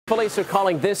Police are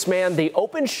calling this man the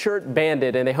open shirt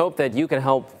bandit, and they hope that you can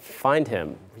help find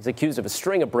him. He's accused of a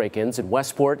string of break-ins in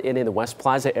Westport and in the West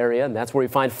Plaza area, and that's where we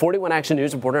find 41 Action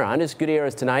News reporter Andres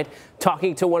Gutierrez tonight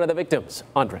talking to one of the victims.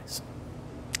 Andres.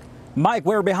 Mike,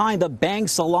 we're behind the Bang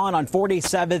Salon on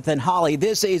 47th and Holly.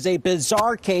 This is a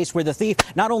bizarre case where the thief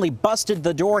not only busted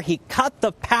the door, he cut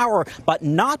the power, but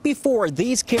not before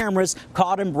these cameras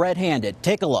caught him red-handed.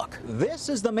 Take a look. This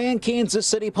is the man Kansas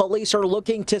City police are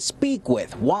looking to speak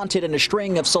with, wanted in a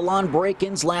string of salon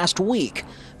break-ins last week.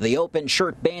 The open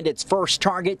shirt bandit's first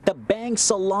target, the Bang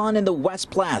Salon in the West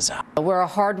Plaza. We're a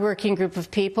hardworking group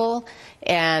of people,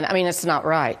 and I mean, it's not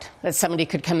right that somebody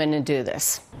could come in and do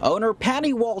this. Owner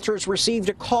Patty Walters received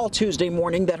a call Tuesday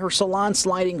morning that her salon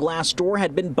sliding glass door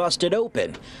had been busted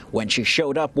open. When she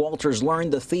showed up, Walters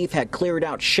learned the thief had cleared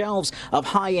out shelves of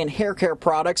high-end hair care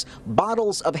products,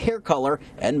 bottles of hair color,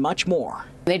 and much more.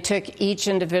 They took each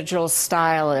individual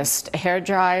stylist, a hair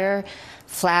dryer,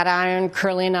 flat iron,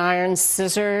 curling iron,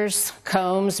 scissors,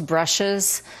 combs,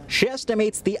 brushes. She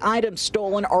estimates the items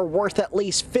stolen are worth at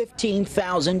least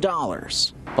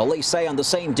 $15,000. Police say on the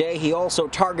same day he also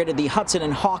targeted the Hudson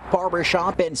and Hawk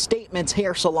barbershop and Statement's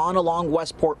hair salon along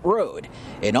Westport Road.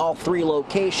 In all three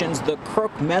locations, the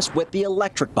crook messed with the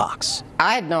electric box.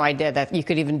 I had no idea that you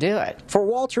could even do it. For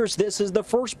Walters, this is the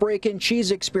first break-in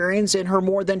she's experienced in her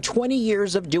more than 20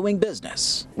 years of doing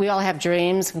business. We all have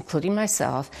dreams, including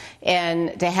myself,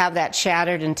 and to have that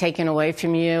shattered and taken away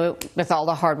from you with all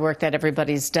the hard work that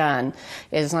everybody's done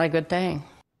is not a good thing.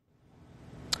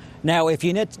 Now, if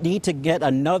you need to get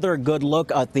another good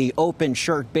look at the open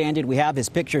shirt bandit, we have his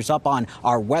pictures up on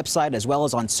our website as well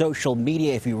as on social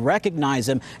media. If you recognize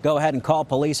him, go ahead and call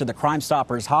police or the Crime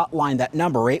Stoppers hotline. That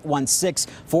number,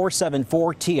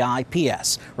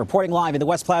 816-474-TIPS. Reporting live in the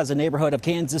West Plaza neighborhood of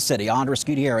Kansas City, Andres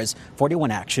Gutierrez, 41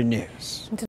 Action News.